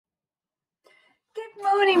Good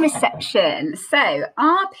morning, reception. So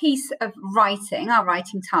our piece of writing, our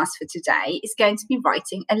writing task for today is going to be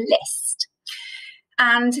writing a list.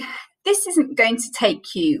 And this isn't going to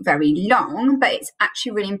take you very long, but it's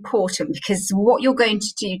actually really important because what you're going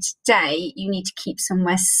to do today, you need to keep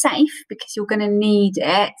somewhere safe because you're going to need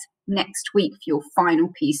it next week for your final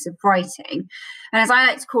piece of writing. And as I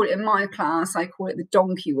like to call it in my class, I call it the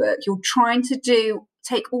donkey work. You're trying to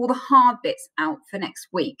take all the hard bits out for next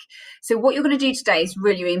week. So what you're going to do today is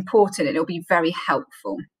really, really important and it'll be very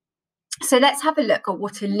helpful. So let's have a look at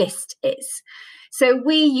what a list is. So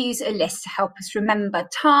we use a list to help us remember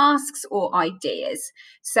tasks or ideas.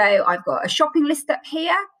 So I've got a shopping list up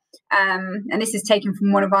here. And this is taken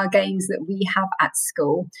from one of our games that we have at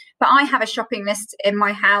school. But I have a shopping list in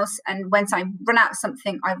my house, and once I run out of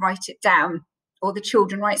something, I write it down, or the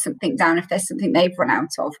children write something down if there's something they've run out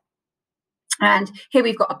of. And here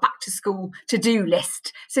we've got a back to school to-do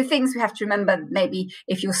list. So things we have to remember, maybe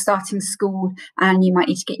if you're starting school and you might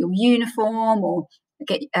need to get your uniform or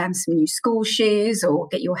get some new school shoes or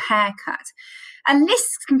get your hair cut. And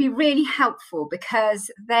lists can be really helpful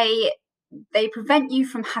because they prevent you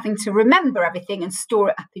from having to remember everything and store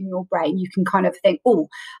it up in your brain. You can kind of think, oh,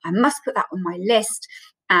 I must put that on my list.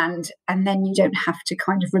 And then you don't have to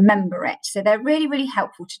kind of remember it. So they're really, really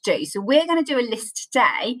helpful to do. So we're going to do a list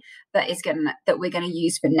today that we're going to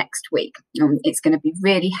use for next week. It's going to be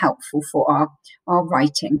really helpful for our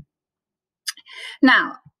writing.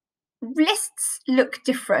 Now, lists look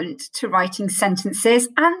different to writing sentences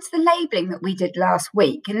and the labelling that we did last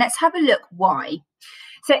week. And let's have a look why.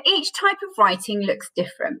 So each type of writing looks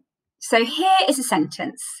different. So here is a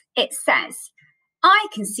sentence. It says, I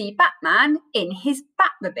can see Batman in his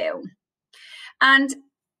Batmobile. And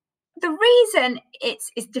the reason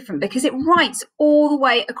it's different because it writes all the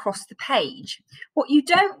way across the page. What you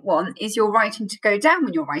don't want is your writing to go down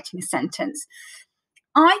when you're writing a sentence.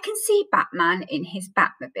 I can see Batman in his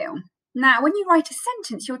Batmobile. Now, when you write a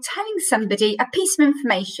sentence, you're telling somebody a piece of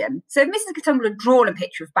information. So if Mrs. Catungle had drawn a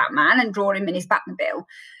picture of Batman and drawn him in his Batmobile,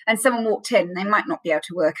 and someone walked in, they might not be able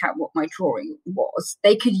to work out what my drawing was.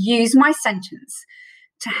 They could use my sentence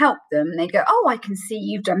to help them. They go, oh, I can see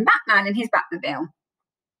you've done Batman in his Batmobile.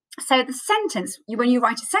 So the sentence, when you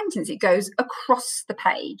write a sentence, it goes across the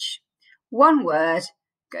page. One word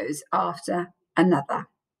goes after another.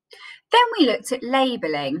 Then we looked at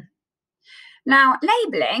labelling. Now,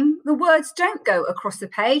 labelling, the words don't go across the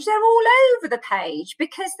page, they're all over the page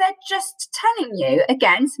because they're just telling you,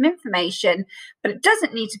 again, some information, but it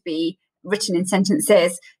doesn't need to be written in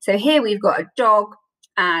sentences. So here we've got a dog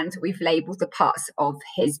and we've labelled the parts of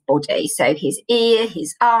his body. So his ear,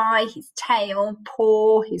 his eye, his tail,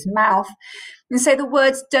 paw, his mouth. And so the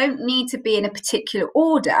words don't need to be in a particular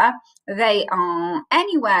order. They are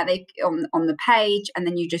anywhere on the page, and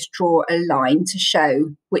then you just draw a line to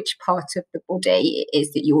show which part of the body it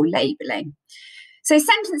is that you're labelling. So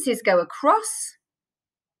sentences go across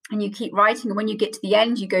and you keep writing, and when you get to the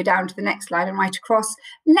end, you go down to the next line and write across.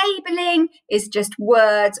 Labelling is just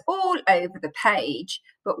words all over the page,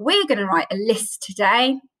 but we're going to write a list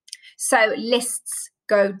today. So lists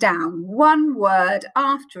go down one word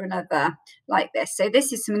after another like this. So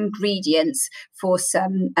this is some ingredients for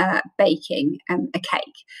some baking a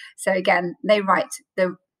cake. So again, they write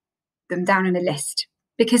them down in a list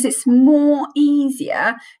because it's more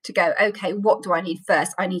easier to go, okay, what do I need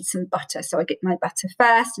first? I need some butter. So I get my butter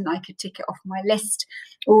first and I could tick it off my list.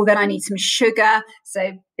 Or then I need some sugar.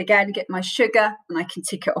 So again, get my sugar and I can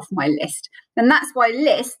tick it off my list. And that's why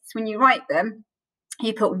lists, when you write them,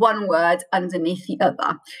 you put one word underneath the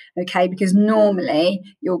other, okay? Because normally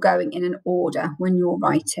you're going in an order when you're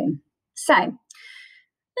writing. So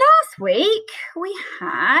last week we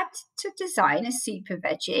had to design a super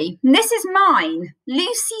veggie. And this is mine,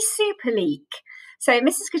 Lucy Super Leek. So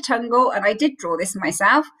Mrs. Catungle, and I did draw this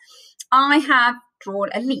myself, I have drawn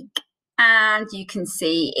a leek. And you can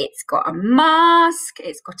see it's got a mask,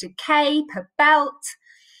 it's got a cape, a belt,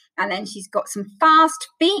 and then she's got some fast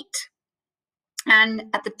feet. And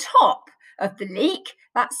at the top of the leek,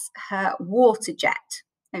 that's her water jet,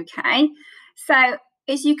 okay? So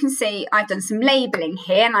as you can see, I've done some labelling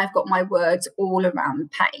here and I've got my words all around the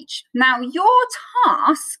page. Now, your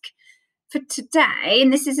task for today,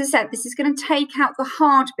 and this is, as I said, this is going to take out the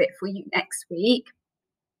hard bit for you next week,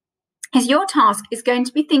 is your task is going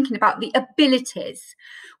to be thinking about the abilities,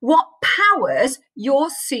 what powers your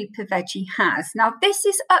super veggie has. Now, this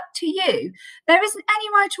is up to you. There isn't any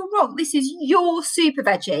right or wrong. This is your super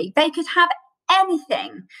veggie. They could have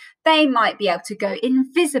anything. They might be able to go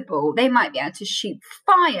invisible. They might be able to shoot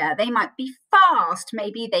fire. They might be fast.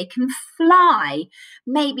 Maybe they can fly.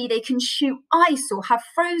 Maybe they can shoot ice or have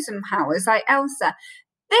frozen powers like Elsa.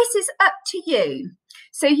 This is up to you.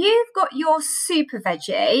 So you've got your super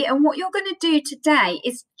veggie, and what you're going to do today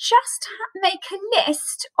is just make a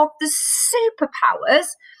list of the superpowers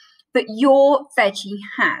that your veggie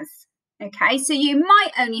has. Okay, so you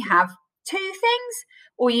might only have 2 things,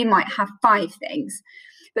 or you might have 5 things.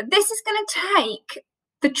 But this is going to take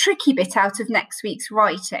the tricky bit out of next week's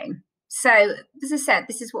writing. So, as I said,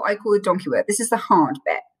 this is what I call the donkey work. This is the hard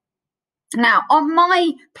bit. Now, on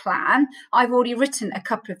my plan, I've already written a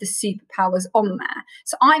couple of the superpowers on there.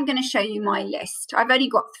 So I'm going to show you my list. I've only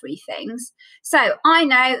got 3 things. So I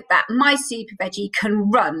know that my super veggie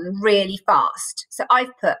can run really fast. So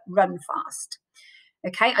I've put run fast.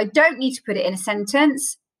 Okay, I don't need to put it in a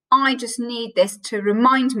sentence. I just need this to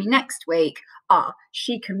remind me next week,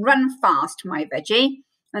 she can run fast, my veggie,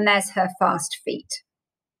 and there's her fast feet.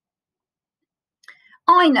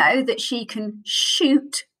 I know that she can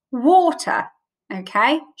shoot water,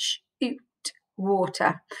 okay, shoot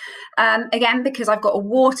water. Again, because I've got a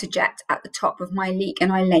water jet at the top of my leek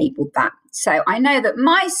and I labelled that. So I know that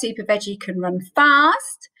my super veggie can run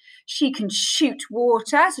fast. She can shoot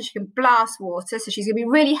water, so she can blast water. So she's going to be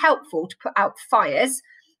really helpful to put out fires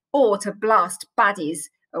or to blast baddies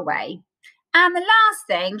away. And the last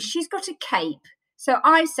thing, she's got a cape. So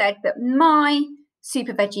I said that my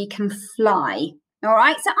super veggie can fly. All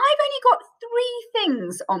right, so I've only got 3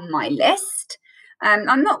 things on my list.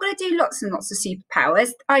 I'm not going to do lots and lots of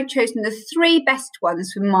superpowers. I've chosen the 3 best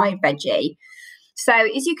ones for my veggie. So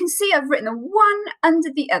as you can see, I've written them one under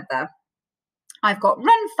the other. I've got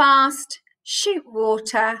run fast, shoot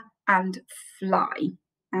water, and fly.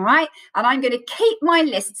 All right, and I'm going to keep my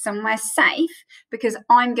list somewhere safe because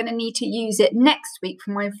I'm going to need to use it next week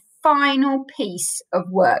for my final piece of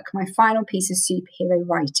work, my final piece of superhero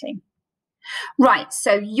writing. Right,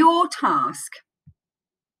 so your task.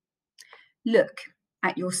 Look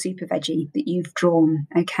at your super veggie that you've drawn,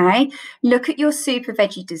 okay? Look at your super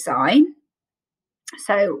veggie design.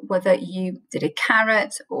 So whether you did a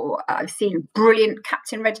carrot, or I've seen brilliant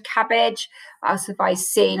Captain Red cabbage. What else have I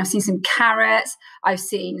seen? I've seen some carrots. I've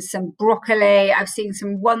seen some broccoli. I've seen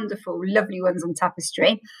some wonderful, lovely ones on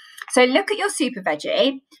tapestry. So look at your super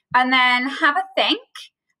veggie and then have a think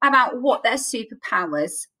about what their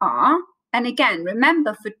superpowers are. And again,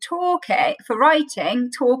 remember, for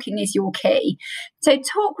writing, talking is your key. So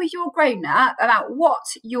talk with your grown-up about what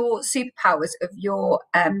your superpowers of your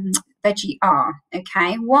veggie are,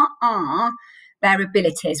 okay? What are their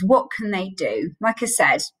abilities? What can they do? Like I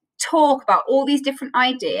said, talk about all these different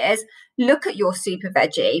ideas. Look at your super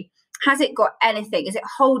veggie. Has it got anything? Is it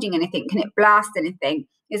holding anything? Can it blast anything?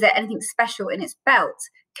 Is there anything special in its belt?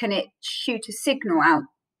 Can it shoot a signal out?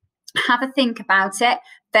 Have a think about it,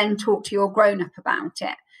 then talk to your grown-up about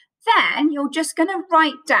it. Then you're just going to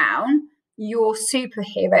write down your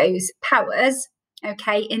superheroes' powers,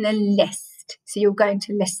 okay, in a list. So you're going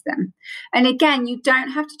to list them. And again, you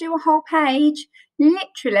don't have to do a whole page.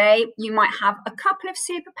 Literally, you might have a couple of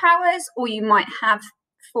superpowers, or you might have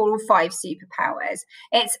 4 or 5 superpowers.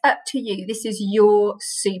 It's up to you. This is your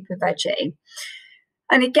super veggie.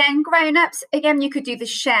 And again, grown-ups, again, you could do the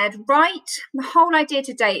shared write. The whole idea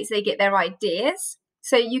today is they get their ideas.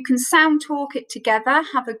 So you can sound talk it together,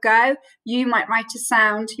 have a go. You might write a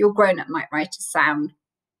sound, your grown-up might write a sound.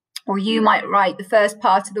 Or you might write the first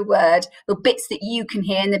part of the word, the bits that you can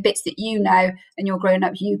hear and the bits that you know, and your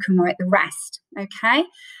grown-up, you can write the rest, okay?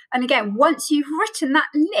 And again, once you've written that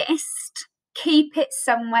list, keep it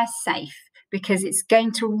somewhere safe, because it's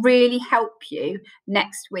going to really help you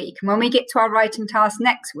next week. And when we get to our writing task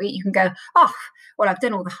next week, you can go, oh, well, I've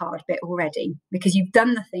done all the hard bit already, because you've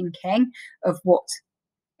done the thinking of what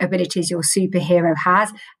abilities your superhero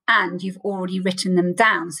has, and you've already written them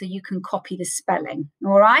down, so you can copy the spelling.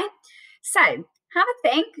 All right? So have a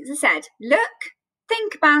think. As I said, look,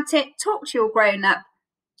 think about it, talk to your grown-up,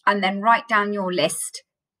 and then write down your list.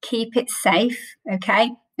 Keep it safe, okay?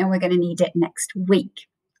 And we're going to need it next week.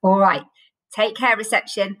 All right. Take care,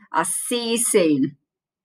 reception. I'll see you soon.